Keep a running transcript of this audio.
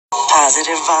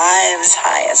Positive Vibes.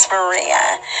 Hi, it's Maria.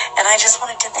 And I just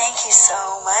wanted to thank you so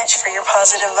much for your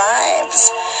positive vibes.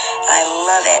 I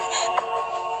love it.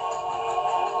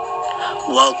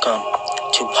 Welcome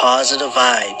to Positive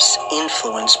Vibes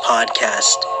Influence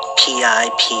Podcast,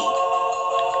 PIP.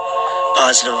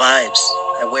 Positive Vibes.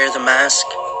 I wear the mask.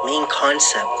 Main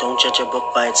concept, don't judge a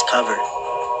book by its cover.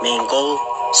 Main goal,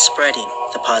 spreading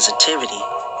the positivity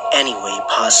any way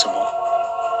possible.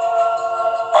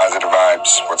 Positive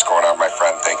Vibes. What's going on, my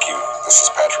friend? Thank you. This is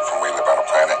Patrick from We Live on a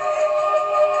Planet.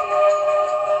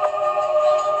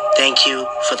 Thank you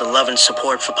for the love and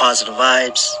support for Positive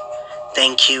Vibes.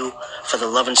 Thank you for the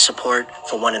love and support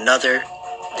for one another.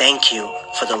 Thank you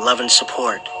for the love and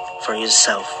support for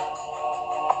yourself.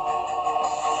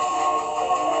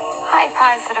 Hi,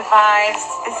 Positive Vibes.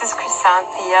 This is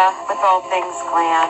Chrysanthia with All Things Glam.